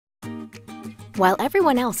While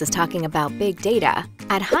everyone else is talking about big data,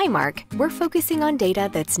 at Highmark, we're focusing on data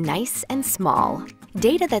that's nice and small.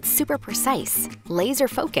 Data that's super precise,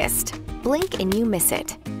 laser-focused. Blink and you miss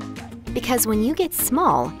it. Because when you get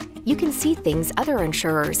small, you can see things other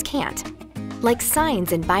insurers can't, like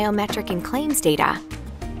signs in biometric and claims data,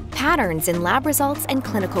 patterns in lab results and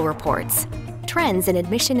clinical reports, trends in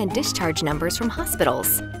admission and discharge numbers from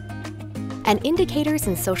hospitals, and indicators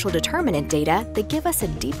in social determinant data that give us a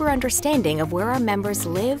deeper understanding of where our members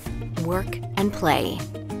live, work, and play.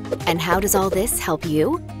 And how does all this help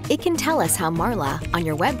you? It can tell us how Marla, on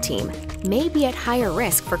your web team, may be at higher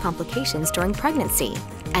risk for complications during pregnancy.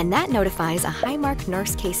 And that notifies a Highmark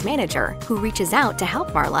nurse case manager who reaches out to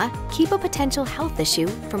help Marla keep a potential health issue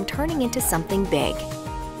from turning into something big,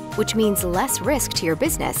 which means less risk to your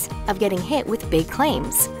business of getting hit with big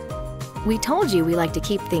claims. We told you we like to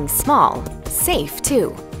keep things small, safe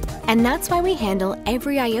too. And that's why we handle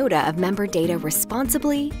every iota of member data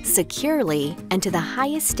responsibly, securely, and to the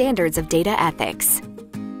highest standards of data ethics.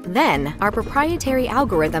 Then, our proprietary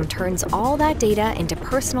algorithm turns all that data into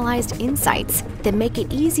personalized insights that make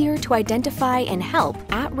it easier to identify and help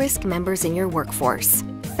at-risk members in your workforce,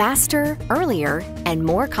 faster, earlier, and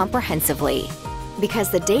more comprehensively.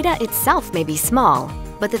 Because the data itself may be small,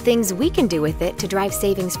 but the things we can do with it to drive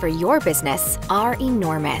savings for your business are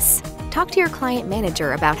enormous. Talk to your client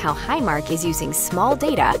manager about how Highmark is using small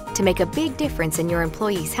data to make a big difference in your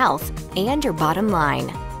employees' health and your bottom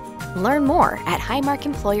line. Learn more at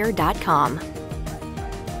highmarkemployer.com.